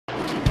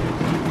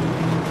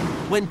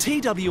When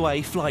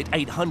TWA Flight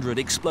 800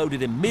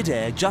 exploded in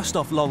mid-air just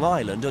off Long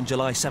Island on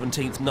July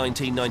 17,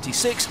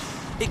 1996,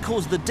 it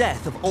caused the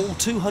death of all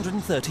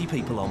 230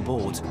 people on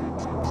board.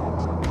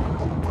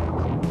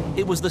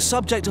 It was the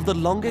subject of the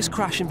longest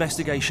crash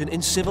investigation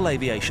in civil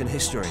aviation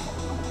history.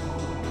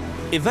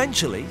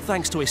 Eventually,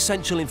 thanks to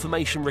essential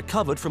information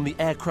recovered from the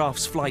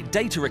aircraft's flight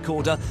data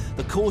recorder,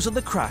 the cause of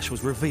the crash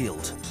was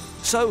revealed.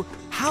 So,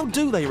 how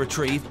do they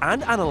retrieve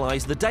and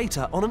analyse the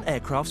data on an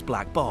aircraft's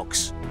black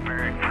box?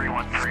 Bearing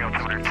 313,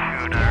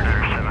 0202,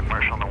 997,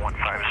 Marshall, the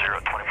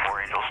 150,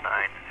 24 Angels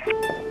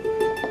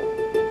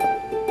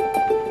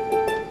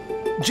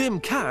 9. Jim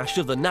Cash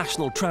of the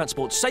National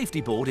Transport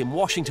Safety Board in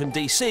Washington,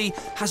 D.C.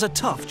 has a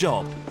tough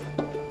job.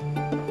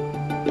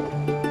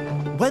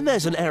 When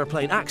there's an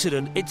aeroplane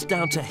accident, it's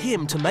down to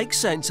him to make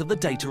sense of the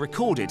data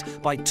recorded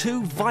by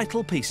two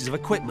vital pieces of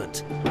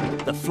equipment: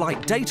 the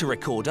flight data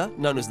recorder,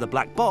 known as the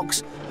black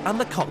box, and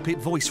the cockpit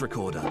voice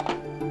recorder.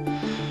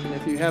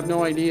 If you have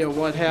no idea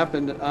what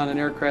happened on an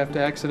aircraft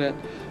accident,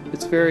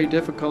 it's very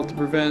difficult to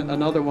prevent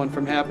another one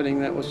from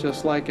happening that was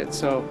just like it.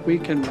 So we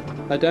can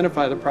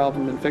identify the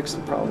problem and fix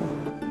the problem.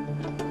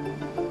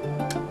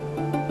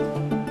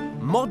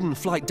 Modern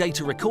flight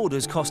data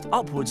recorders cost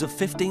upwards of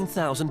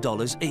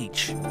 $15,000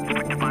 each.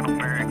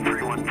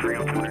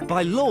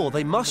 By law,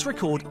 they must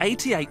record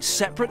 88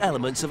 separate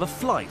elements of a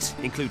flight,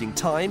 including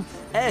time,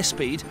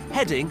 airspeed,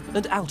 heading,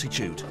 and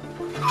altitude.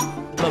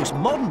 Most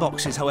modern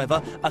boxes, however,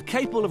 are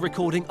capable of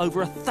recording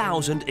over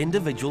 1,000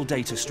 individual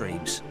data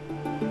streams.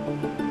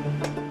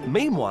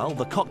 Meanwhile,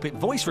 the cockpit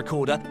voice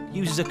recorder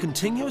uses a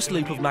continuous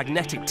loop of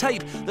magnetic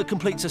tape that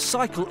completes a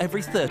cycle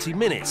every 30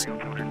 minutes,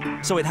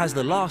 so it has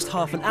the last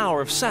half an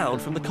hour of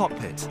sound from the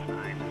cockpit.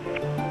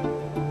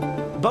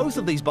 Both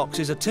of these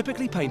boxes are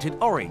typically painted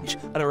orange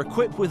and are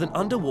equipped with an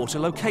underwater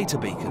locator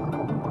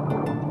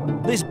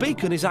beacon. This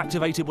beacon is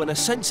activated when a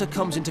sensor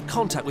comes into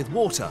contact with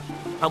water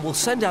and will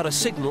send out a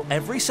signal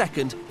every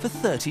second for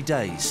 30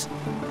 days.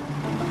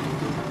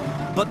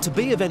 But to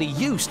be of any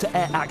use to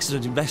air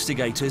accident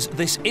investigators,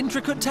 this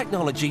intricate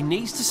technology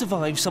needs to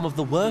survive some of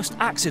the worst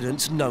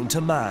accidents known to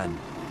man.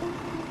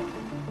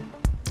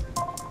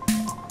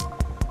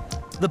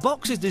 The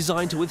box is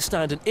designed to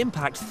withstand an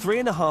impact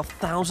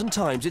 3,500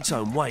 times its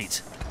own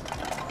weight.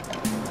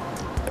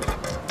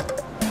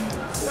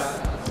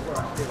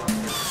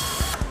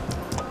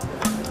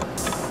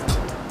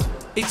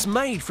 It's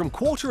made from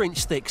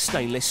 1/4-inch thick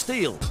stainless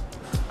steel,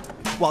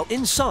 while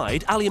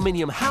inside,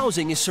 aluminium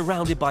housing is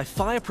surrounded by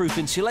fireproof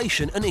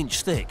insulation an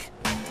inch thick.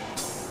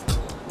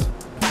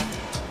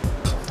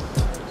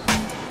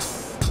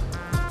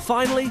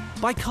 Finally,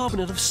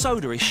 bicarbonate of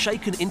soda is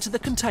shaken into the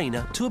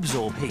container to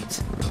absorb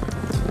heat.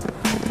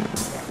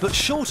 But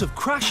short of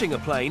crashing a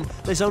plane,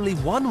 there's only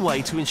one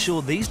way to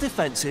ensure these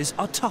defences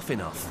are tough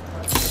enough.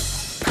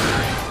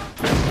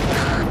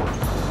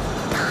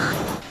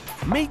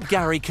 Meet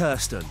Gary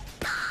Kirsten.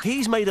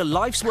 He's made a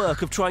life's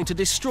work of trying to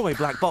destroy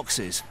black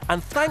boxes,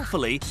 and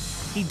thankfully,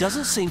 he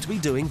doesn't seem to be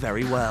doing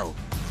very well.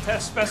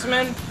 Test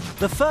specimen.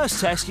 The first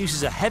test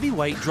uses a heavy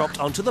weight dropped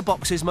onto the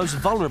box's most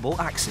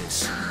vulnerable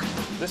axis.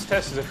 This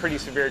test is a pretty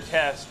severe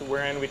test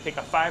wherein we take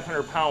a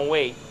 500-pound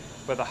weight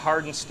with a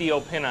hardened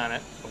steel pin on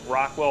it, of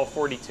Rockwell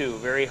 42,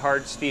 very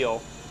hard steel.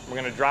 We're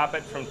going to drop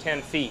it from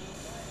 10 feet.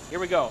 Here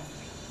we go.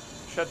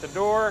 Shut the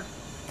door.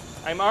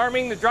 I'm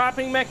arming the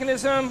dropping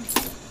mechanism.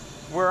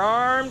 We're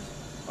armed.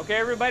 Okay,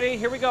 everybody,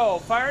 here we go.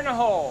 Fire in the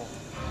hole.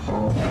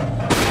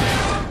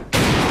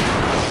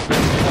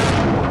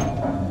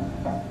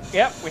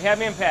 Yep, we have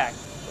impact.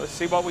 Let's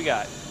see what we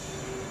got.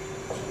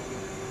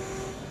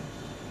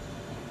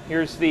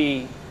 Here's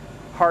the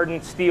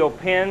hardened steel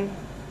pin.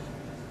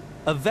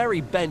 A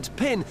very bent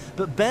pin,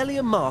 but barely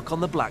a mark on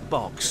the black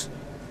box.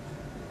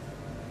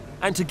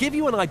 And to give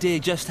you an idea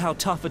just how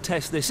tough a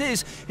test this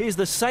is, here's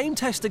the same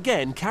test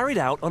again carried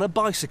out on a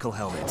bicycle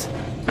helmet.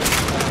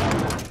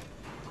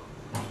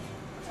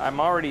 I'm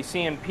already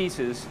seeing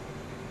pieces.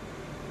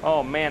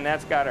 Oh man,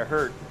 that's gotta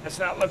hurt. That's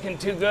not looking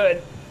too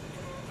good.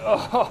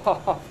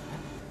 Oh.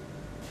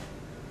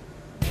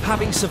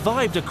 Having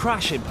survived a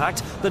crash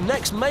impact, the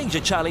next major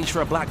challenge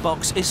for a black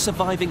box is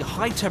surviving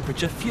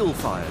high-temperature fuel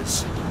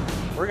fires.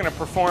 We're gonna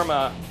perform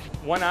a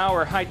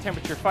 1-hour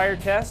high-temperature fire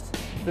test.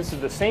 This is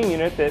the same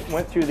unit that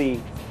went through the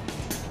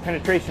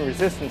penetration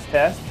resistance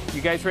test. You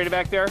guys ready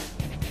back there?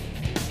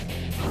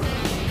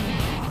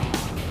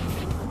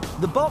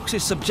 The box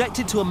is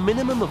subjected to a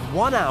minimum of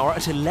 1 hour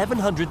at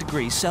 1100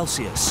 degrees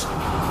Celsius.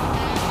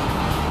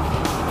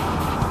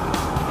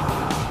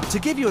 To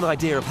give you an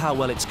idea of how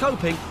well it's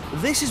coping,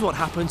 this is what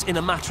happens in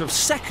a matter of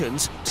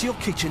seconds to your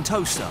kitchen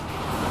toaster.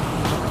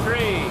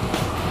 3.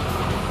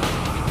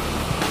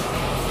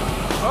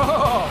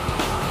 Oh!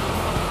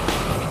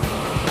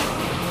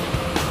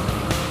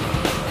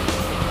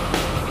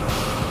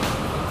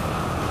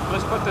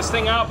 Let's put this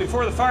thing out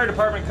before the fire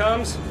department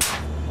comes.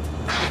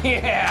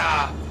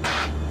 Yeah!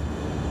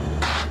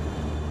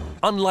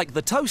 Unlike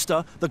the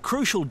toaster, the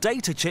crucial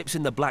data chips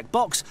in the black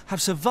box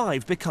have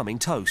survived becoming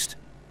toast.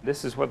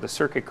 This is what the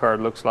circuit card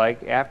looks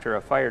like after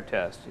a fire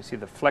test. You see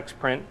the flex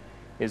print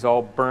is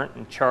all burnt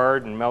and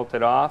charred and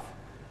melted off,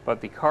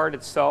 but the card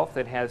itself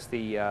that has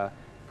the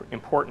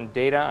important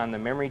data on the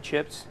memory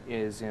chips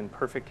is in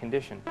perfect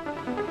condition.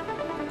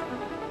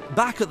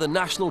 Back at the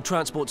National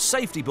Transport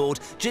Safety Board,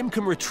 Jim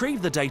can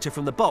retrieve the data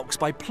from the box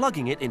by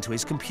plugging it into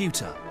his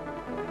computer.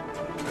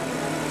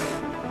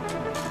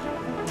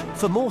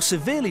 For more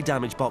severely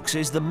damaged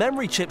boxes, the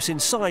memory chips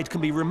inside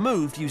can be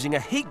removed using a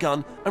heat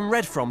gun and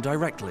read from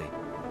directly.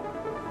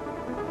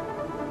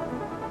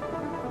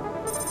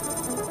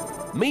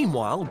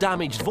 Meanwhile,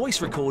 damaged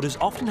voice recorders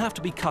often have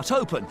to be cut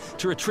open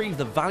to retrieve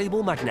the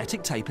valuable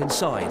magnetic tape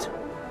inside.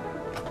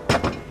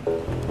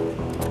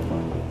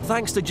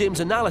 Thanks to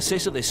Jim's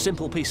analysis of this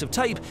simple piece of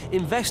tape,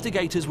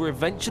 investigators were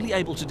eventually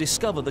able to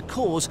discover the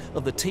cause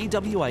of the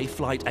TWA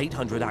Flight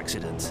 800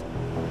 accident.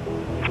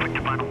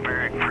 Inspector Final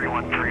Bearing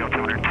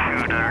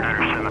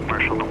 31302,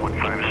 Marshall to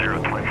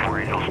 150,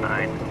 24 Eagles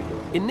 9.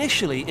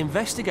 Initially,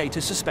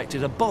 investigators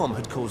suspected a bomb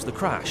had caused the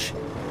crash.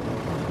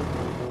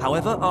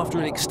 However, after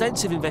an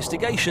extensive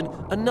investigation,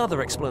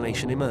 another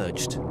explanation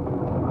emerged.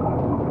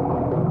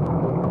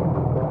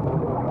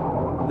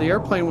 The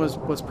airplane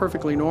was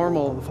perfectly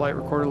normal. The flight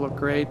recorder looked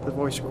great. The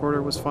voice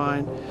recorder was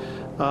fine.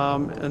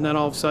 And then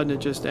all of a sudden it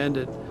just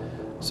ended.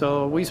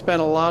 So we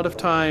spent a lot of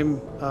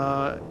time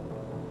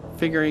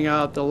figuring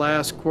out the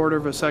last quarter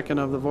of a second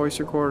of the voice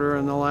recorder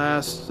and the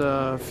last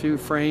few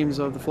frames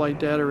of the flight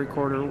data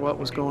recorder, what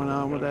was going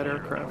on with that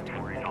aircraft.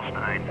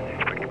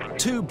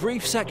 2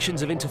 brief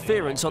sections of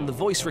interference on the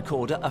voice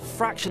recorder a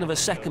fraction of a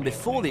second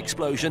before the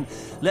explosion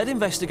led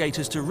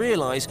investigators to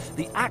realize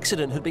the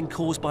accident had been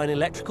caused by an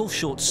electrical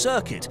short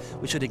circuit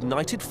which had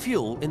ignited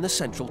fuel in the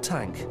central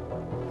tank.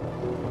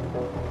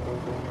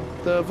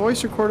 The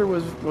voice recorder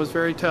was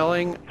very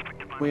telling.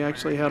 We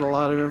actually had a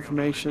lot of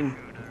information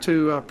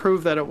to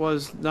prove that it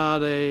was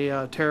not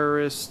a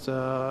terrorist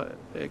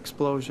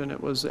explosion.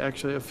 It was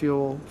actually a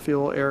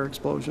fuel-air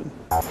explosion.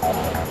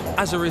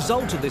 As a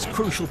result of this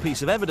crucial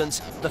piece of evidence,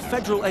 the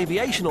Federal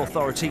Aviation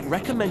Authority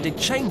recommended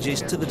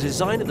changes to the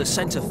design of the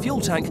center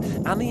fuel tank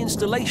and the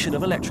installation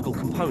of electrical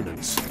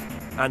components.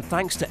 And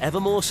thanks to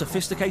ever more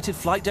sophisticated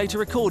flight data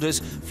recorders,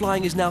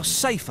 flying is now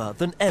safer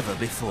than ever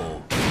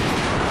before.